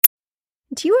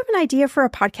Do you have an idea for a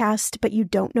podcast, but you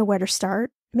don't know where to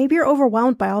start? Maybe you're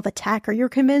overwhelmed by all the tech, or you're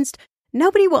convinced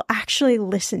nobody will actually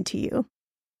listen to you.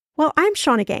 Well, I'm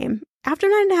Shauna Game. After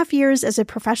 9.5 years as a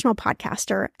professional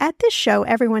podcaster, at this show,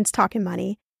 everyone's talking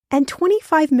money, and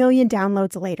 25 million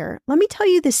downloads later, let me tell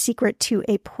you the secret to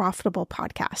a profitable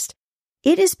podcast.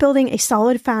 It is building a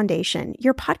solid foundation,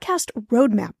 your podcast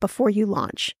roadmap before you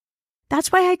launch. That's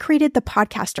why I created the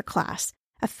Podcaster Class,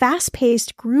 a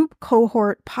fast-paced group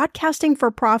cohort podcasting for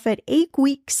profit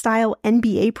 8-week style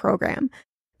MBA program.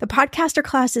 The Podcaster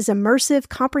Class is immersive,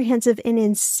 comprehensive, and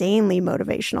insanely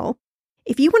motivational.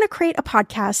 If you want to create a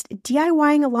podcast,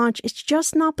 DIYing a launch is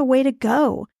just not the way to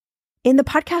go. In the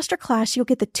Podcaster Class, you'll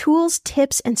get the tools,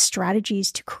 tips, and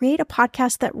strategies to create a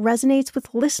podcast that resonates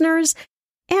with listeners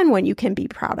and one you can be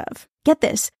proud of. Get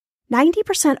this,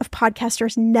 90% of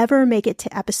podcasters never make it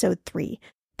to episode 3.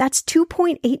 That's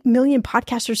 2.8 million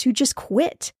podcasters who just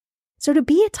quit. So to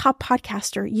be a top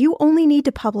podcaster, you only need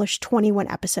to publish 21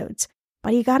 episodes,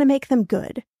 but you got to make them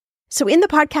good. So in the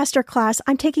Podcaster Class,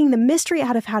 I'm taking the mystery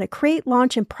out of how to create,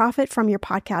 launch, and profit from your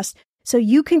podcast so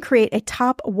you can create a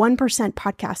top 1%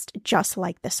 podcast just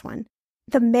like this one.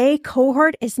 The May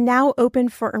cohort is now open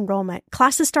for enrollment.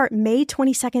 Classes start May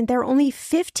 22nd. There are only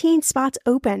 15 spots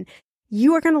open.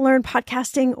 You are going to learn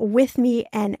podcasting with me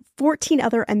and 14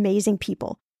 other amazing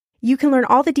people. You can learn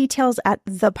all the details at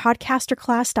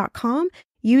thepodcasterclass.com.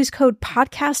 Use code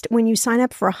PODCAST when you sign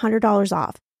up for $100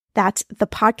 off. That's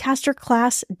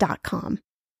thepodcasterclass.com.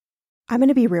 I'm going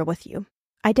to be real with you.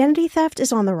 Identity theft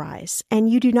is on the rise, and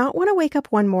you do not want to wake up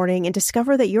one morning and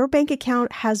discover that your bank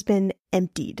account has been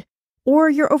emptied, or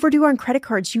you're overdue on credit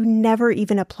cards you never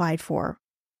even applied for.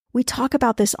 We talk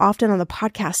about this often on the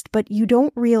podcast, but you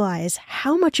don't realize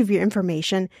how much of your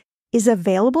information is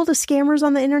available to scammers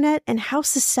on the internet and how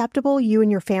susceptible you and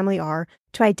your family are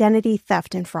to identity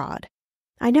theft and fraud.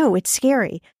 I know it's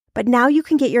scary, but now you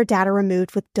can get your data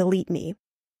removed with Delete Me.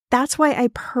 That's why I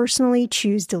personally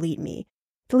choose Delete Me.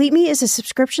 Delete Me is a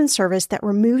subscription service that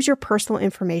removes your personal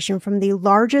information from the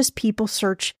largest people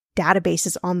search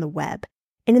databases on the web,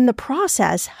 and in the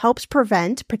process helps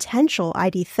prevent potential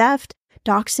ID theft,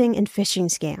 doxing, and phishing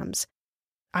scams.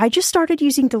 I just started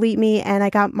using Delete Me and I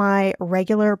got my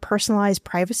regular personalized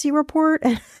privacy report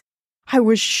and I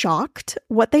was shocked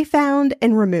what they found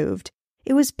and removed.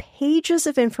 It was pages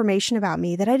of information about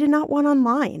me that I did not want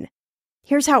online.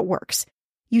 Here's how it works.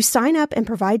 You sign up and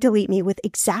provide Delete Me with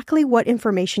exactly what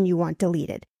information you want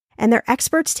deleted, and their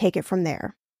experts take it from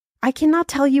there. I cannot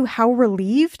tell you how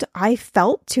relieved I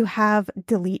felt to have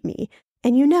Delete Me.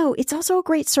 And it's also a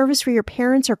great service for your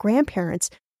parents or grandparents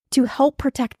to help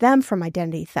protect them from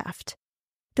identity theft.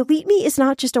 Delete Me is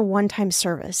not just a one-time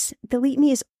service. Delete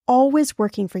Me is always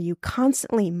working for you,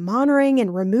 constantly monitoring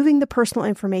and removing the personal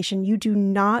information you do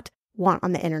not want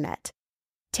on the internet.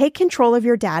 Take control of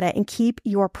your data and keep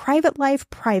your private life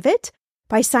private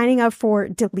by signing up for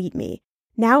Delete Me,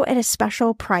 now at a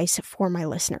special price for my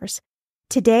listeners.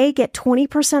 Today, get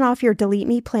 20% off your Delete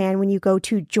Me plan when you go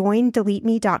to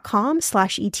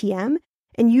joindeleteme.com/ETM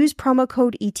and use promo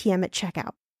code ETM at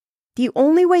checkout. The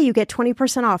only way you get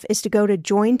 20% off is to go to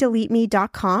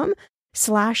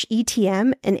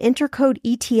joindeleteme.com/ETM and enter code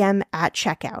ETM at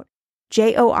checkout.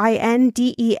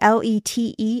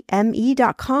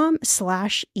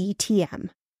 joindeleteme.com/ETM.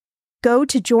 Go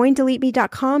to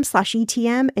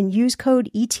joindeleteme.com/ETM and use code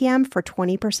ETM for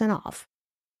 20% off.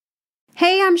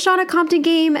 Hey, I'm Shauna Compton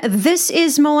Game. This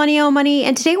is Millennial Money,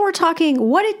 and today we're talking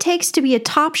what it takes to be a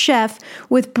top chef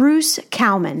with Bruce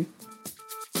Kalman.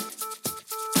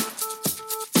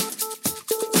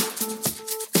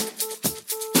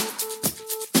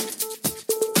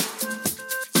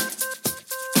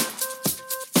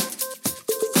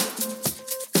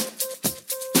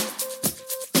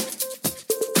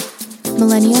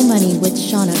 Millennial Money with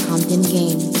Shauna Compton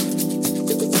Game.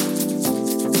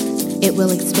 It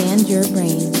will expand your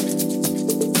brain.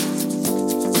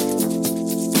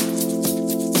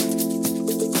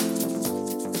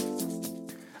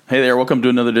 Hey there, welcome to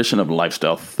another edition of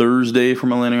Lifestyle Thursday for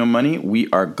Millennial Money. We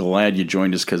are glad you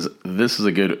joined us because this is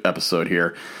a good episode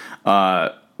here.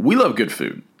 We love good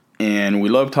food, and we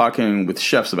love talking with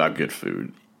chefs about good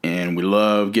food, and we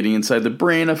love getting inside the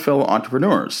brain of fellow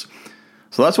entrepreneurs.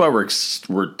 So that's why we're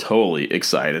totally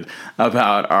excited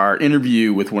about our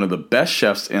interview with one of the best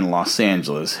chefs in Los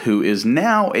Angeles, who is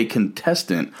now a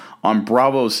contestant on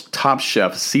Bravo's Top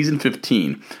Chef Season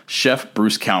 15, Chef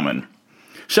Bruce Kalman.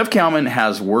 Chef Kalman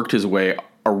has worked his way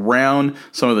around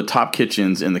some of the top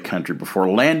kitchens in the country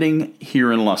before landing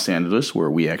here in Los Angeles,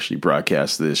 where we actually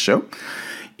broadcast this show.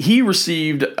 He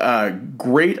received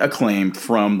great acclaim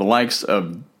from the likes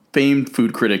of famed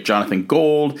food critic Jonathan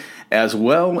Gold, as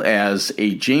well as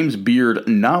a James Beard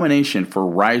nomination for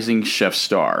Rising Chef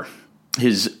Star.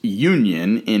 His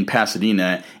union in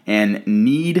Pasadena and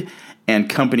Need and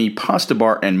Company Pasta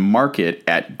Bar and Market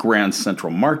at Grand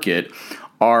Central Market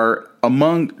are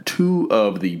among two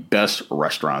of the best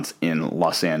restaurants in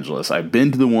Los Angeles. I've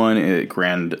been to the one at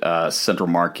Grand Central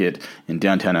Market in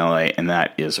downtown LA, and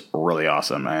that is really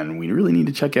awesome, and we really need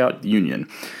to check out Union.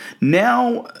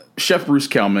 Now, Chef Bruce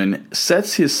Kalman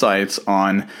sets his sights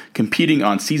on competing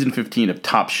on season 15 of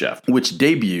Top Chef, which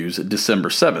debuts December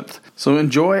 7th. So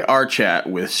enjoy our chat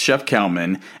with Chef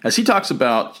Kalman as he talks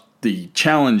about the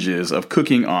challenges of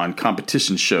cooking on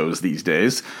competition shows these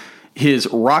days, his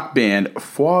rock band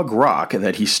Fog Rock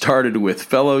that he started with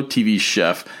fellow TV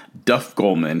chef Duff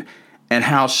Goldman, and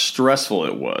how stressful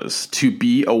it was to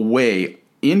be away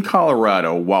in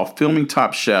Colorado while filming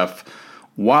Top Chef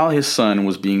while his son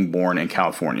was being born in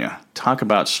California. Talk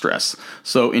about stress.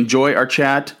 So enjoy our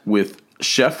chat with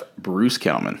Chef Bruce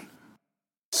Kalman.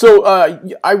 So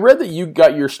I read that you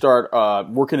got your start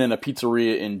working in a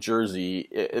pizzeria in Jersey,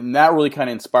 and that really kind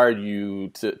of inspired you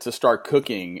to start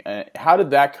cooking. How did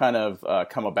that kind of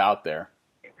come about there?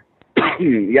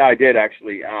 Yeah, I did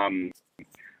actually. I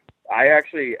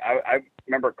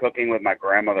remember cooking with my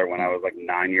grandmother when I was like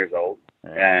 9 years old,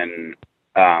 and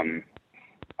I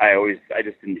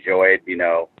just enjoyed,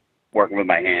 working with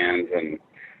my hands. And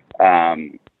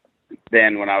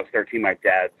then when I was 13, my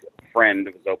dad's friend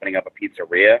was opening up a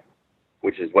pizzeria,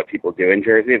 which is what people do in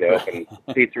Jersey. They open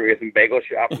pizzerias and bagel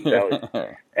shops and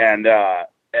delis.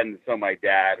 And so my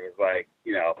dad was like,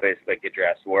 basically get your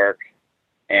ass to work.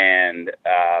 And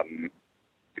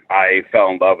I fell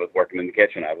in love with working in the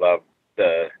kitchen. I loved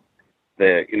the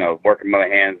working with my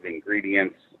hands, the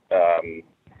ingredients,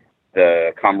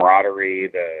 the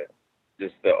camaraderie,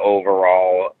 just the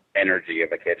overall energy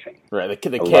of a kitchen. Right,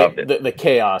 the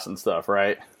chaos and stuff,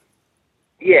 right?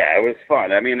 Yeah, it was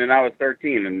fun. I mean, and I was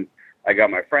 13, and I got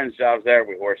my friends' jobs there.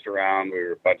 We horsed around. We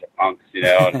were a bunch of punks,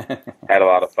 and had a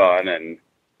lot of fun. And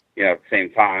at the same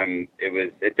time,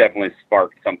 it definitely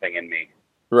sparked something in me.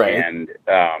 Right. And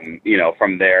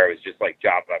from there, it was just like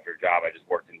job after job. I just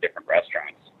worked in different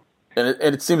restaurants. And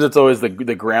it seems it's always the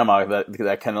grandma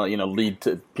that kind of lead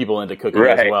to people into cooking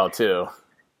as well too.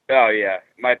 Oh yeah,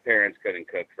 my parents couldn't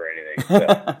cook for anything. So,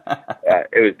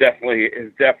 it was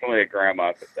definitely a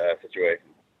grandma situation.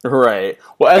 Right.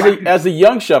 Well, as a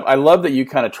young chef, I love that you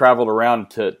kind of traveled around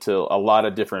to a lot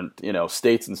of different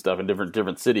states and stuff in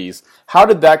different cities. How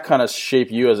did that kind of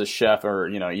shape you as a chef, or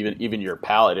even your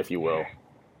palate, if you will?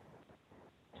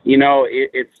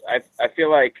 I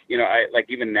feel like I like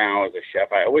even now as a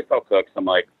chef, I always tell cooks, I'm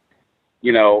like,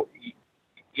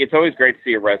 it's always great to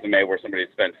see a resume where somebody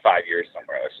spent 5 years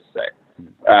somewhere, let's just say.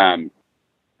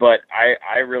 But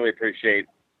I really appreciate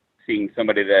seeing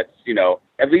somebody that's,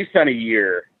 at least done a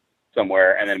year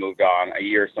somewhere and then moved on, a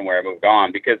year somewhere and moved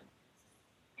on, because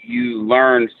you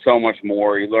learn so much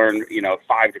more. You learn,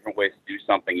 5 different ways to do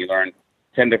something. You learn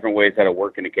 10 different ways how to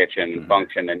work in a kitchen and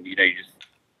function. And,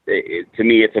 to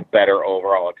me, it's a better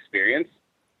overall experience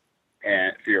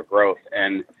and for your growth.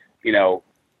 And,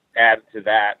 add to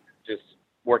that, just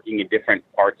working in different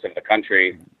parts of the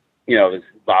country, there's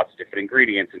lots of different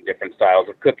ingredients and different styles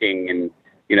of cooking. And,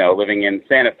 living in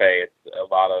Santa Fe, it's a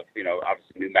lot of,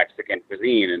 obviously New Mexican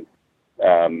cuisine.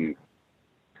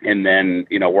 And then,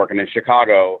 working in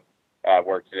Chicago,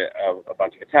 worked at a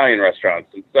bunch of Italian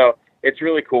restaurants. And so it's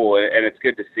really cool, and it's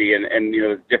good to see. And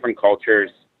there's different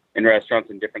cultures in restaurants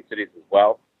in different cities as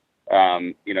well.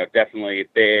 Definitely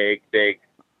big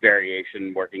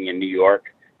variation working in New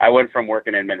York. I went from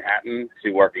working in Manhattan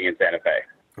to working in Santa Fe.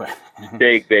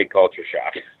 Big culture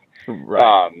shock.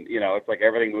 Right. It's like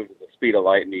everything moves at the speed of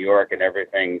light in New York, and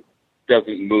everything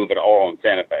doesn't move at all in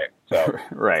Santa Fe. So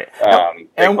right.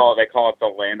 They call it the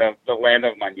land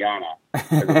of mañana,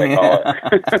 as they call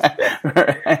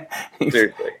it.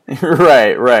 Seriously.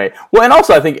 Right. Well, and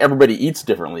also I think everybody eats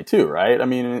differently too, right? I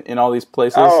mean, in all these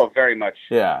places. Oh, very much.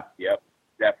 Yeah. Yep.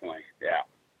 Definitely. Yeah.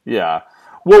 Yeah.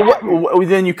 Well,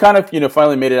 then you kind of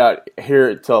finally made it out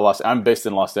here to we're based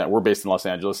in Los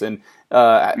Angeles, and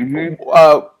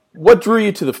what drew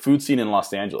you to the food scene in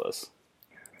Los Angeles?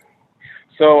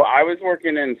 So I was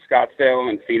working in Scottsdale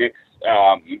and Phoenix,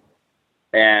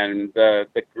 and the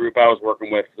group I was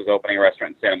working with was opening a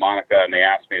restaurant in Santa Monica, and they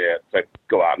asked me to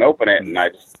go out and open it, and I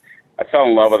fell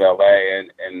in love with LA,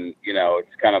 and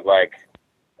it's kind of like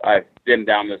I've been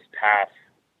down this path,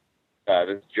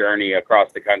 this journey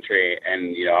across the country,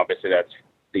 and obviously that's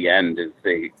the end is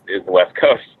the West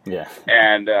Coast. Yeah.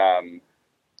 And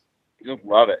just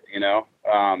love it,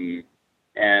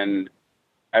 and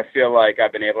I feel like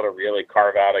I've been able to really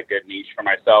carve out a good niche for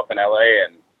myself in LA,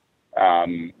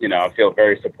 and I feel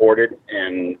very supported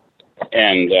and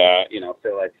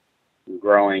feel like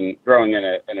growing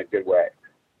in a good way.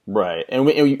 Right, and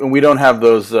we don't have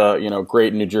those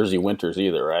great New Jersey winters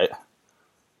either, right?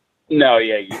 No,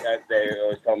 yeah, they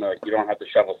always tell me like you don't have to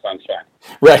shovel sunshine.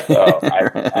 Right. So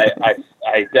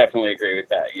I definitely agree with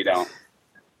that. You don't.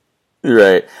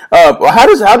 Right. How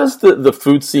does the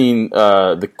food scene,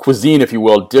 the cuisine, if you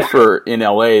will, differ in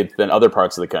LA than other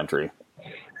parts of the country?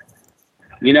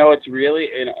 It's really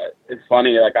it's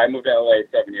funny. Like I moved to LA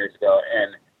 7 years ago,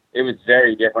 and it was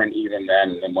very different even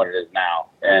then than what it is now.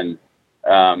 And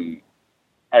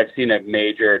I've seen a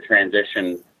major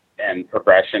transition and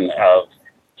progression of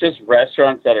just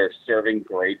restaurants that are serving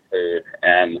great food,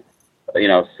 and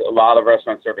a lot of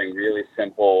restaurants serving really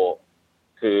simple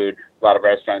food. A lot of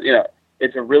restaurants,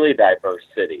 it's a really diverse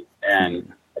city,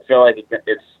 and I feel like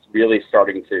it's really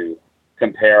starting to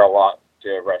compare a lot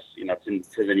to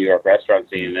to the New York restaurant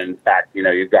scene. And in fact,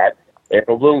 you've got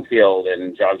April Bloomfield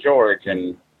and John George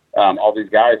and all these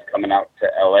guys coming out to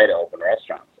LA to open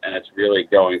restaurants, and it's really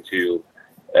going to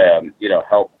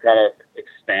help kind of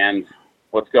expand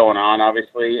what's going on,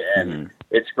 obviously. And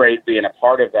it's great being a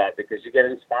part of that because you get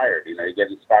inspired. You get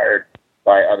inspired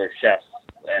by other chefs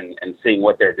and seeing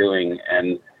what they're doing,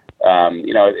 and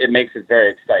it makes it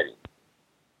very exciting.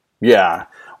 Yeah.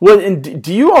 Well, and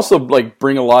do you also like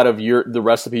bring a lot of the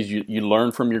recipes you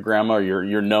learned from your grandma, or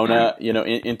your nonna,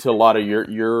 into a lot of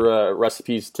your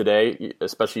recipes today,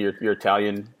 especially your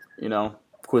Italian,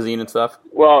 cuisine and stuff?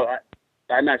 Well,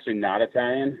 I'm actually not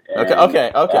Italian. And,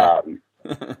 Okay.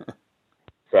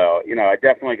 So, I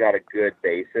definitely got a good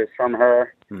basis from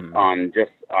her on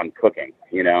cooking,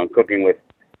 and cooking with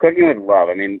love.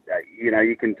 I mean,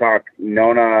 you can talk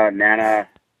Nona, Nana,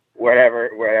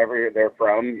 wherever they're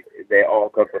from, they all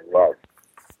cook with love,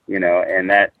 and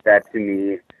that to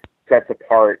me sets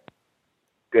apart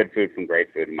good food from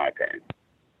great food, in my opinion.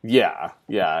 Yeah,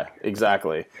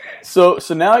 exactly. So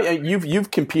now you've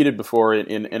competed before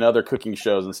in other cooking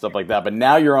shows and stuff like that, but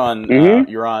now you're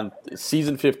on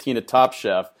season 15 of Top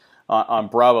Chef on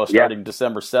Bravo starting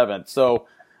December 7th. So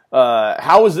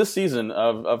how was this season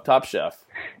of Top Chef?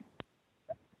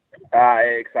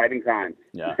 Exciting times.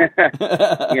 Yeah. It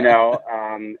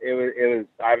was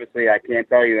obviously, I can't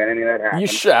tell you anything that happened. You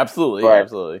should absolutely.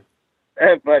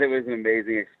 But it was an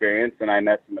amazing experience, and I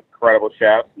met some incredible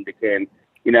chefs and became.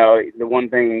 The one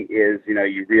thing is,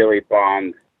 you really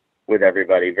bond with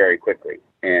everybody very quickly.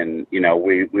 And,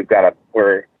 we're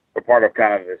part of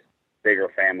kind of this bigger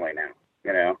family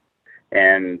now,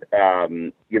 and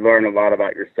you learn a lot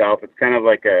about yourself. It's kind of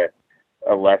like a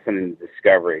lesson in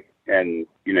discovery. And,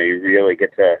 you really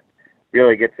get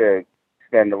to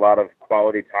spend a lot of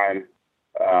quality time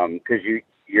because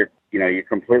you're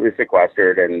completely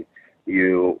sequestered, and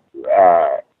you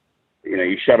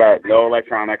shut out no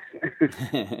electronics.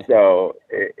 So,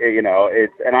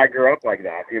 and I grew up like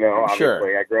that, obviously.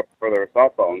 Sure. I grew up before there were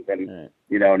cell phones, and,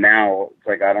 right. Now it's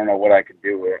like, I don't know what I could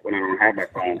do with it when I don't have my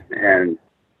phone. And,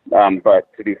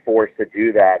 but to be forced to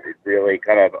do that, it really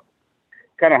kind of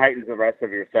heightens the rest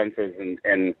of your senses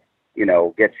and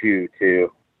gets you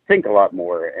to think a lot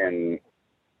more and,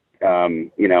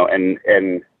 and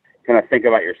kind of think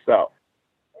about yourself.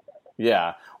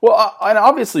 Yeah. Well, and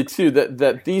obviously too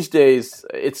that these days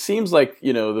it seems like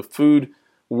the food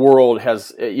world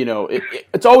has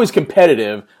it's always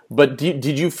competitive. But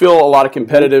did you feel a lot of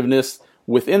competitiveness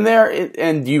within there,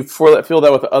 and do you feel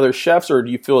that with other chefs, or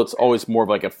do you feel it's always more of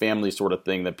like a family sort of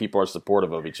thing that people are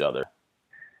supportive of each other?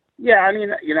 Yeah, I mean,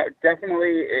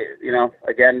 definitely.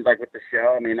 Again, like with the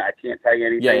show, I mean, I can't tell you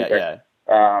anything. Yeah.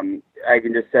 I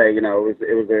can just say, it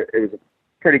was a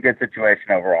pretty good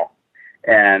situation overall.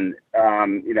 And,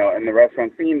 in the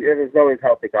restaurant scene, it is always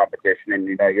healthy competition, and,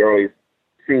 you're always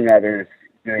seeing others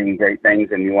doing great things,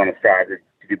 and you want to strive to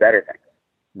do better things.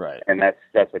 Right. And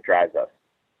that's what drives us.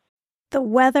 The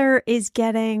weather is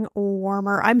getting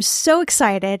warmer. I'm so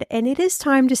excited, and it is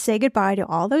time to say goodbye to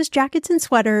all those jackets and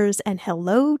sweaters and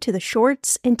hello to the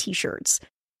shorts and t-shirts.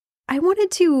 I wanted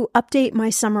to update my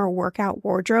summer workout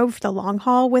wardrobe for the long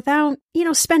haul without,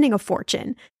 spending a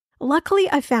fortune. Luckily,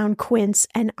 I found Quince,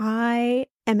 and I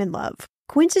am in love.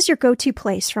 Quince is your go-to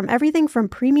place from everything from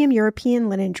premium European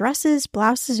linen dresses,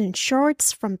 blouses, and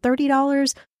shorts from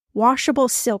 $30, washable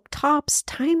silk tops,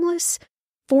 timeless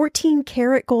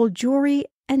 14-karat gold jewelry,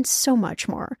 and so much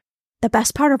more. The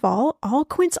best part of all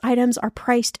Quince items are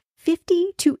priced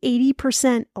 50 to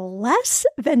 80% less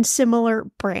than similar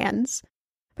brands.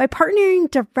 By partnering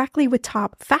directly with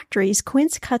top factories,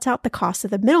 Quince cuts out the cost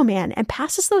of the middleman and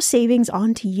passes those savings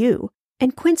on to you.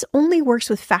 And Quince only works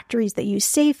with factories that use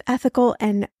safe, ethical,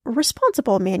 and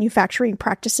responsible manufacturing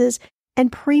practices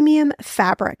and premium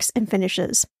fabrics and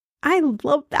finishes. I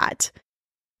love that.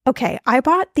 Okay, I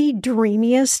bought the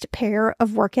dreamiest pair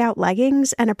of workout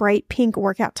leggings and a bright pink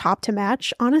workout top to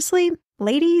match. Honestly,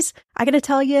 ladies, I gotta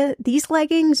tell you, these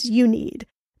leggings you need.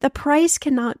 The price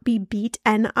cannot be beat,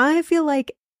 and I feel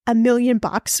like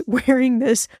 $1,000,000 wearing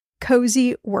this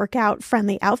cozy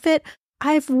workout-friendly outfit.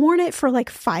 I've worn it for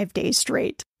like 5 days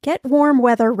straight. Get warm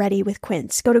weather ready with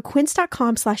Quince. Go to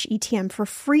quince.com/ETM for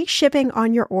free shipping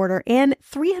on your order and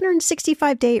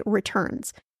 365-day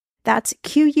returns. That's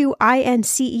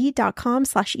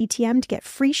QUINCE.com/ETM to get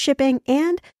free shipping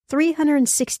and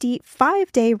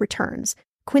 365-day returns.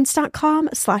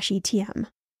 Quince.com/ETM.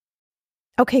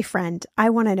 Okay, friend, I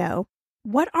want to know,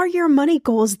 what are your money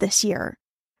goals this year?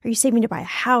 Are you saving to buy a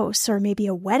house or maybe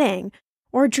a wedding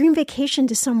or a dream vacation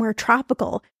to somewhere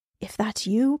tropical? If that's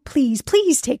you, please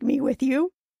take me with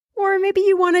you. Or maybe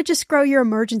you want to just grow your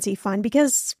emergency fund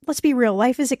because, let's be real,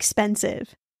 life is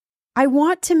expensive. I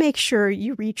want to make sure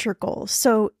you reach your goals,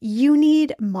 so you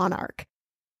need Monarch.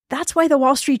 That's why the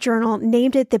Wall Street Journal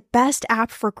named it the best app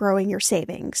for growing your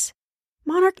savings.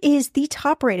 Monarch is the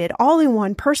top-rated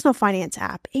all-in-one personal finance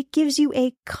app. It gives you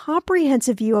a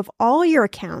comprehensive view of all your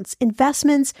accounts,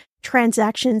 investments,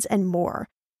 transactions, and more.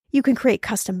 You can create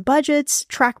custom budgets,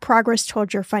 track progress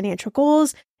towards your financial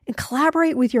goals, and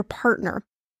collaborate with your partner.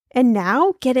 And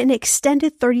now, get an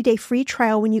extended 30-day free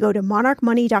trial when you go to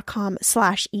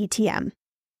monarchmoney.com/ETM.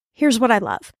 Here's what I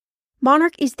love.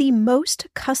 Monarch is the most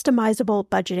customizable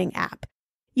budgeting app.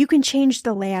 You can change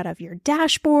the layout of your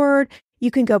dashboard.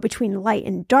 You can go between light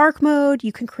and dark mode.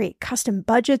 You can create custom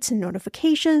budgets and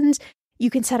notifications. You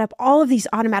can set up all of these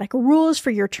automatic rules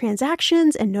for your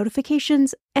transactions and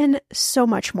notifications, and so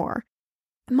much more.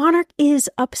 Monarch is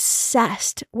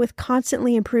obsessed with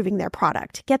constantly improving their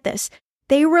product. Get this.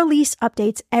 They release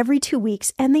updates every 2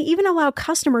 weeks, and they even allow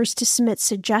customers to submit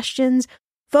suggestions,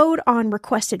 vote on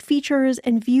requested features,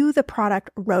 and view the product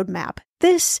roadmap.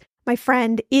 This, my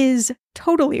friend, is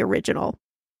totally original.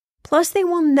 Plus, they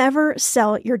will never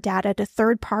sell your data to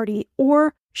third party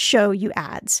or show you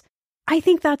ads. I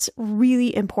think that's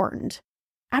really important.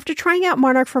 After trying out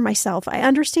Monarch for myself, I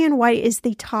understand why it is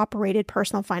the top-rated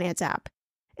personal finance app.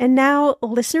 And now,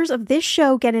 listeners of this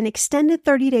show get an extended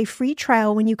 30-day free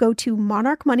trial when you go to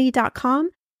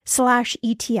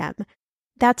monarchmoney.com/ETM.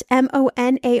 That's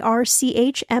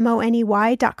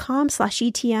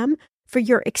monarchmoney.com/ETM for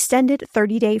your extended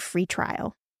 30-day free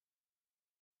trial.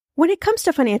 When it comes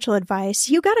to financial advice,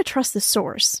 you got to trust the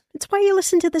source. It's why you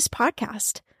listen to this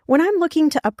podcast. When I'm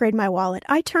looking to upgrade my wallet,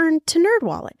 I turn to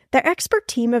NerdWallet. Their expert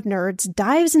team of nerds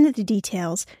dives into the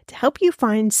details to help you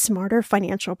find smarter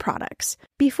financial products.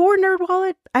 Before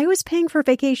NerdWallet, I was paying for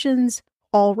vacations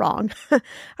all wrong.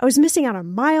 I was missing out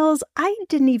on miles I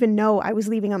didn't even know I was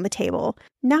leaving on the table.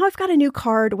 Now I've got a new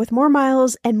card with more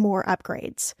miles and more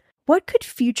upgrades. What could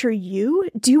future you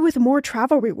do with more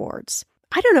travel rewards?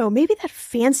 I don't know, maybe that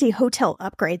fancy hotel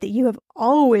upgrade that you have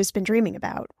always been dreaming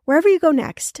about. Wherever you go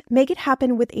next, make it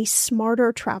happen with a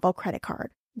smarter travel credit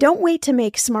card. Don't wait to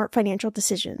make smart financial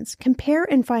decisions. Compare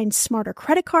and find smarter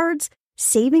credit cards,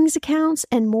 savings accounts,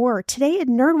 and more today at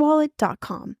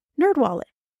nerdwallet.com. NerdWallet.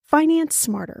 Finance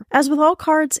smarter. As with all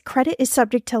cards, credit is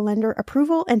subject to lender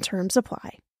approval and terms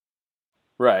apply.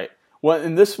 Right. Well,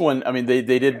 in this one, I mean, they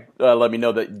did let me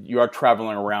know that you are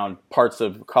traveling around parts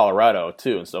of Colorado,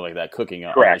 too, and stuff like that, cooking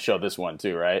on the show this one,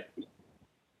 too, right?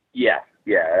 Yeah,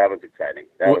 that was exciting.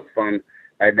 That was fun.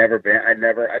 I've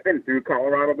been through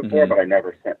Colorado before, but I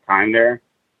never spent time there.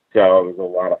 So it was a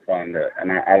lot of fun,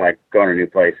 and I like going to new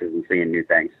places and seeing new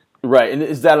things. Right, and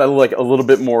is that a little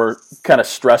bit more kind of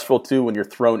stressful, too, when you're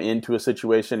thrown into a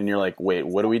situation and you're like, wait,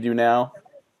 what do we do now?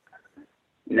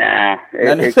 Nah,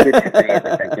 it gets you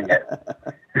thinking it.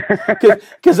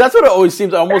 Because that's what it always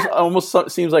seems. Almost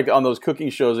seems like on those cooking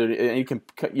shows, and you can,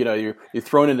 you're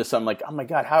thrown into something like, oh my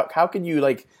god, how can you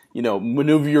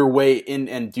maneuver your way in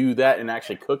and do that and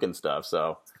actually cook and stuff?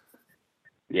 So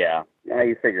yeah,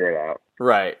 you figure it out.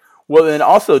 Right. Well, then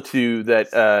also too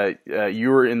that you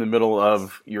were in the middle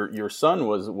of your son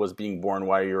was being born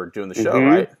while you were doing the show,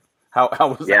 right?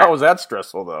 How was that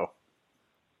stressful though?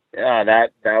 Yeah,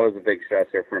 that was a big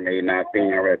stressor for me, not being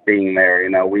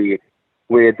there. We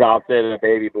adopted a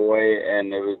baby boy,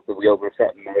 and the wheels were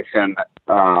set in motion.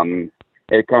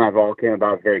 It kind of all came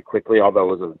about very quickly,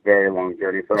 although it was a very long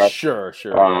journey for us. Sure.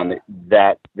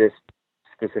 That this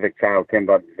specific child came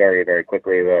about very, very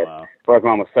quickly. Wow. First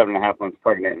mom was 7.5 months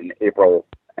pregnant in April,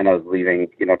 and I was leaving,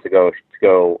 to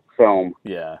go film.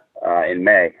 Yeah. In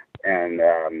May, and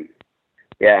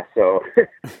yeah, so it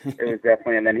was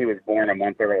definitely, and then he was born a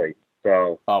month early.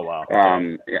 So, Oh wow.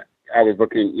 yeah, I was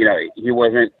looking, he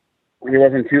wasn't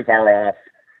too far off.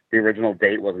 The original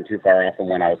date wasn't too far off from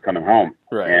when I was coming home.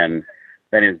 Right. And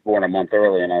then he was born a month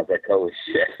early, and I was like, holy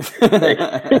shit. Like,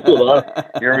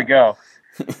 here we go.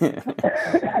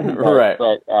 Right.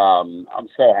 But I'm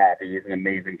so happy. He's an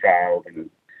amazing child, and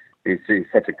he's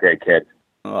such a great kid.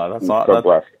 Oh, that's so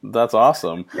blessed. That's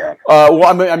awesome. Yeah. Well,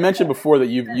 I mentioned before that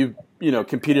you've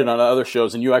competed on other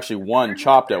shows, and you actually won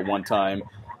Chopped at one time.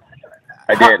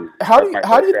 I did. How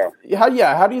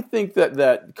do you think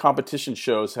that competition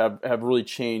shows have really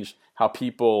changed how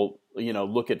people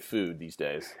look at food these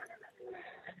days?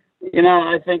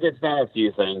 I think it's done a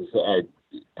few things,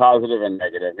 positive and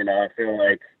negative. I feel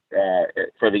like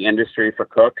for the industry, for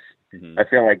cooks, I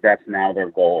feel like that's now their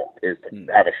goal, is to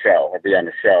have a show or be on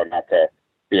a show, not to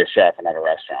be a chef and have a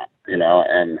restaurant,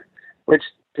 and which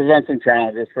presents some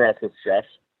challenges for us as chefs.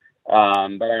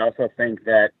 But I also think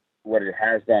that what it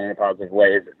has done in a positive way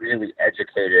is it really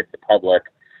educated the public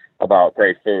about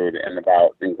great food and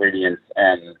about ingredients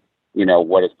and,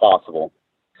 what is possible.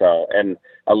 So, and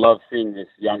I love seeing this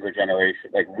younger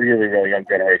generation, like really, really young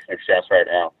generation of chefs right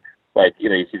now. Like, you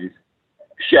see these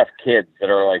chef kids that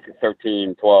are like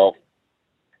 13, 12,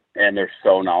 and they're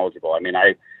so knowledgeable. I mean,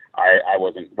 I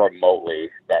wasn't remotely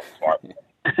that smart.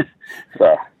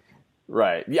 So.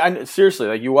 Right. Yeah. Seriously,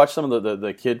 like you watch some of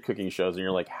the kid cooking shows, and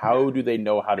you're like, how do they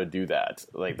know how to do that?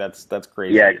 Like that's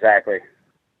crazy. Yeah, exactly.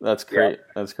 That's crazy. Yeah.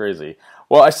 That's crazy.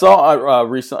 Well, I saw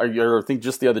recently, or I think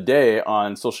just the other day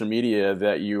on social media,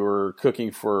 that you were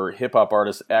cooking for hip hop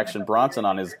artist Action Bronson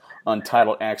on his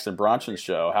untitled Action Bronson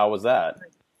show. How was that?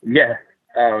 Yeah,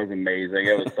 that was amazing.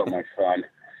 It was so much fun.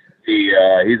 He's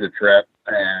a trip,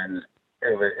 and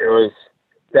it was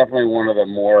definitely one of the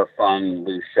more fun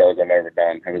loose shows I've ever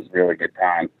done. It was a really good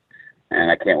time,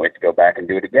 and I can't wait to go back and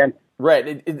do it again.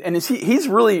 Right, and he's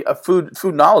really a food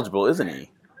knowledgeable, isn't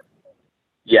he?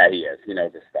 Yeah, he is. He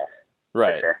knows his stuff.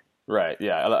 Right, sure. Right.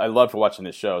 Yeah, I love watching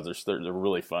his shows. They're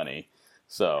really funny.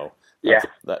 So yeah,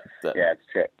 it's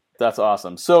true. That's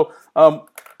awesome. So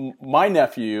my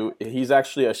nephew, he's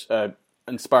actually a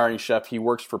inspiring chef. He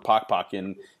works for Pok Pok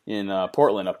in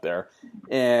Portland up there,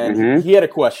 and he had a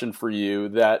question for you.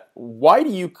 That why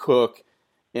do you cook,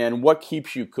 and what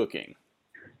keeps you cooking?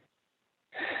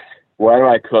 Why do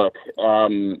I cook?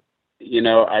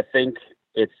 I think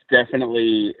it's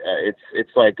definitely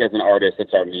it's like, as an artist,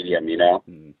 it's our medium.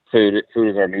 Food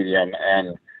is our medium,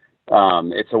 and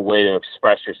it's a way to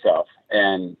express yourself,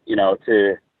 and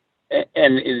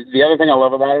and the other thing I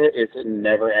love about it is a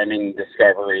never-ending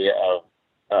discovery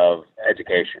of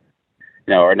education,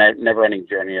 or never-ending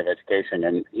journey of education.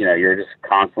 And, you're just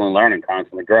constantly learning,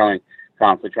 constantly growing,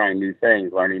 constantly trying new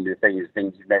things, learning new things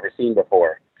you've never seen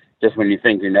before. Just when you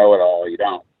think you know it all, you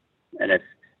don't. And if,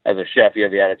 as a chef, you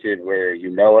have the attitude where you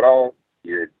know it all,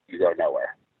 you go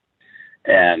nowhere.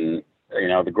 And,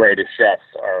 the greatest chefs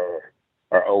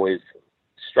are always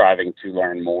striving to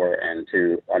learn more and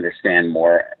to understand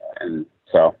more. And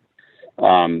so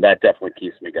that definitely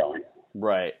keeps me going.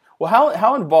 Right. Well,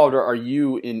 how involved are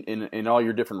you in all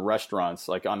your different restaurants,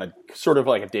 like on a sort of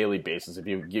like a daily basis? If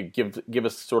you give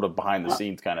us sort of behind the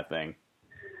scenes kind of thing.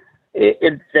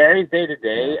 It varies day to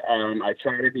day. I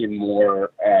try to be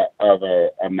more of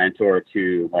a mentor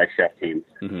to my chef teams,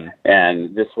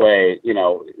 and this way,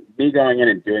 me going in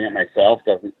and doing it myself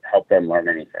doesn't help them learn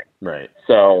anything. Right.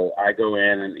 So I go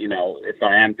in, and if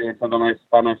I am doing something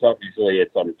by myself, usually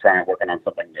I'm trying working on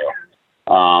something new.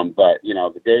 But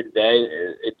the day to day,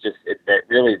 it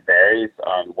really varies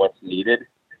on what's needed.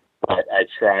 But I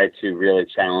try to really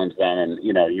challenge them, and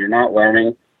you're not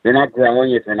learning, you're not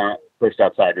growing if you're not pushed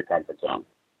outside your comfort zone.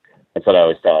 That's what I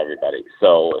always tell everybody.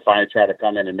 So if I try to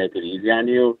come in and make it easy on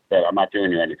you, then I'm not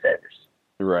doing you any favors.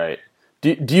 Right.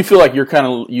 Do you feel like you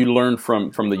learn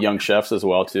from the young chefs as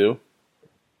well too?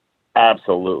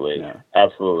 Absolutely. Yeah.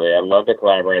 Absolutely. I love to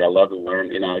collaborate. I love to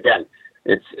learn. Again,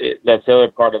 that's the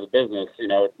other part of the business.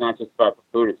 It's not just about the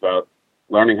food. It's about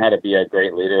learning how to be a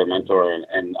great leader, a mentor,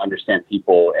 and understand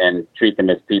people and treat them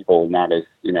as people, not as,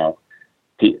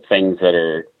 things that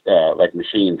are like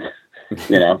machines.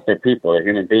 They're people, they're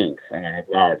human beings, and they have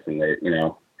lives, and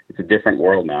it's a different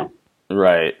world now.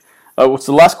 Right. So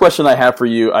the last question I have for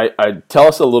you, I tell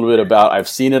us a little bit about, I've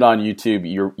seen it on YouTube,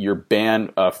 your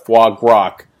band Foie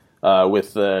Gras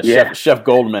with Chef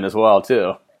Goldman as well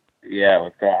too. Yeah,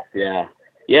 with Gras, yeah.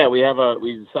 Yeah, we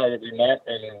decided we met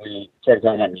and we started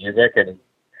talking about music and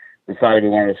decided we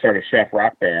wanted to start a chef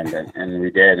rock band, and we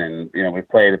did, and we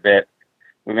played a bit.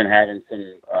 We've been having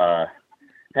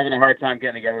having a hard time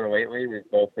getting together lately. We've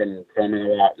both been filming a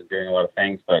lot and doing a lot of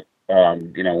things, but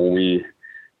when we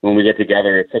when we get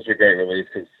together, it's such a great release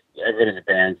because everybody in the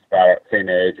band's about the same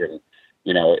age, and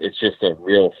it's just a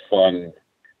real fun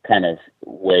kind of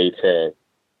way to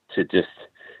just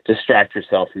distract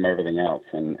yourself from everything else,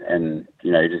 and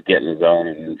you just get in the zone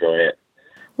and enjoy it.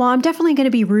 Well, I'm definitely going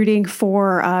to be rooting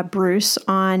for Bruce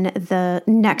on the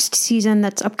next season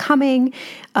that's upcoming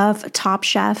of Top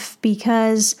Chef,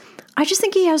 because I just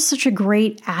think he has such a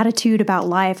great attitude about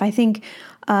life. I think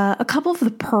a couple of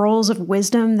the pearls of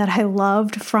wisdom that I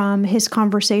loved from his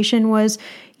conversation was,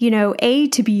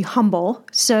 to be humble.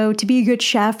 So to be a good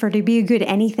chef or to be a good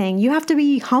anything, you have to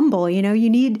be humble. You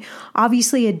need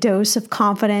obviously a dose of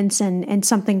confidence and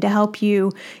something to help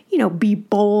you, be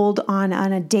bold on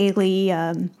a daily,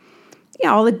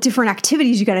 all the different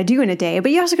activities you got to do in a day, but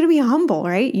you also got to be humble,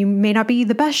 right? You may not be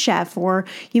the best chef, or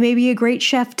you may be a great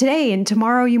chef today, and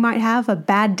tomorrow you might have a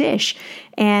bad dish.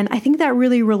 And I think that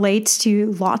really relates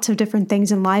to lots of different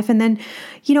things in life. And then,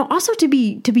 also to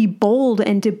be bold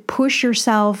and to push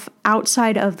yourself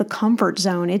outside of the comfort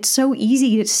zone. It's so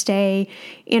easy to stay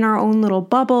in our own little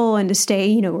bubble and to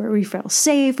stay, where we feel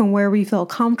safe and where we feel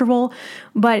comfortable.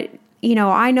 But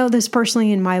I know this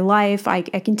personally in my life. I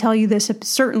can tell you this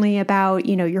certainly about,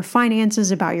 your finances,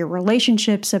 about your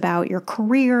relationships, about your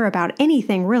career, about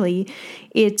anything really.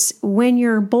 It's when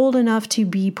you're bold enough to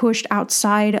be pushed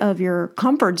outside of your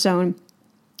comfort zone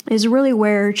is really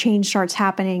where change starts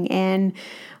happening. And,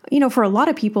 for a lot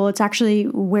of people, it's actually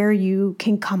where you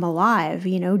can come alive.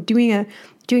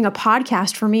 Doing a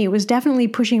podcast for me was definitely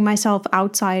pushing myself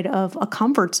outside of a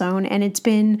comfort zone. And it's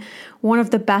been one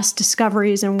of the best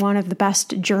discoveries and one of the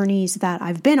best journeys that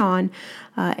I've been on.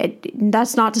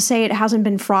 That's not to say it hasn't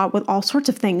been fraught with all sorts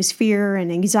of things, fear and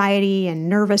anxiety and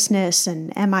nervousness.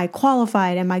 And am I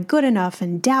qualified? Am I good enough?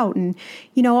 And doubt. And,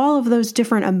 all of those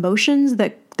different emotions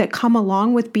that come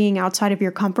along with being outside of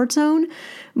your comfort zone.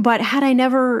 But had I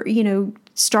never,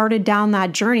 started down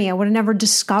that journey, I would have never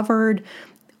discovered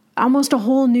almost a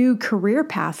whole new career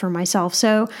path for myself.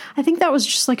 So I think that was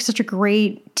just like such a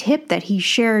great tip that he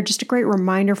shared, just a great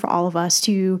reminder for all of us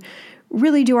to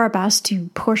really do our best to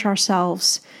push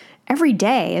ourselves every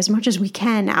day as much as we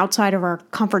can outside of our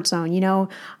comfort zone.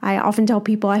 I often tell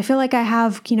people, I feel like I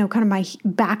have, kind of my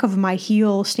back of my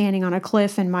heel standing on a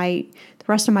cliff and the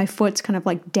rest of my foot's kind of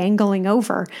like dangling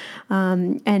over.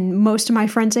 And most of my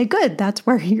friends say, good, that's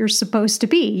where you're supposed to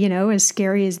be, as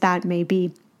scary as that may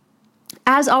be.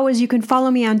 As always, you can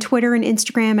follow me on Twitter and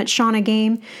Instagram at Shauna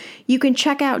Game. You can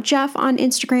check out Jeff on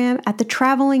Instagram at The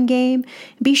Traveling Game.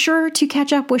 Be sure to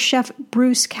catch up with Chef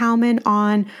Bruce Kalman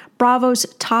on Bravo's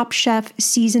Top Chef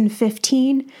Season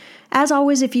 15. As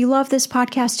always, if you love this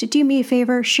podcast, do me a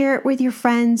favor, share it with your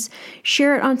friends,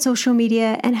 share it on social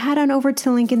media, and head on over to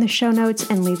the link in the show notes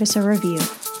and leave us a review.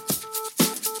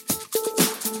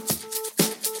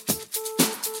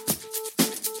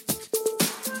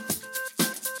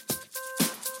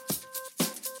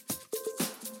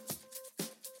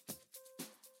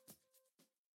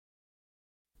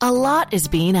 A lot is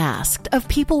being asked of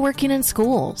people working in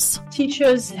schools.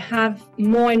 Teachers have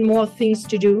more and more things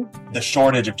to do. The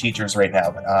shortage of teachers right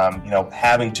now,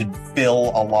 having to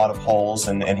fill a lot of holes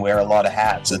and wear a lot of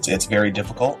hats, it's very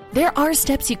difficult. There are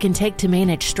steps you can take to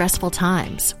manage stressful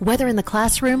times, whether in the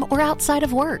classroom or outside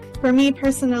of work. For me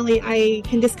personally, I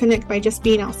can disconnect by just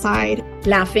being outside.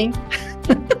 Laughing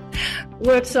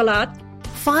works a lot.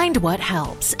 Find what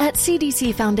helps at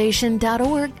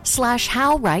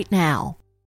cdcfoundation.org/howrightnow.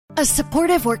 A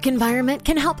supportive work environment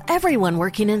can help everyone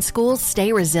working in schools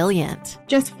stay resilient.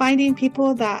 Just finding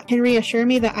people that can reassure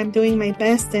me that I'm doing my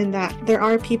best and that there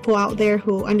are people out there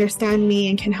who understand me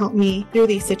and can help me through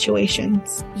these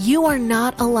situations. You are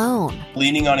not alone.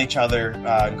 Leaning on each other,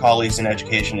 colleagues in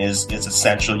education is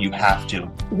essential. You have to.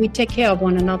 We take care of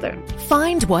one another.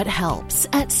 Find what helps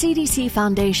at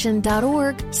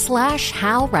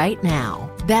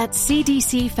cdcfoundation.org/howrightnow. That's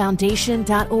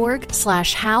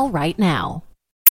cdcfoundation.org/howrightnow.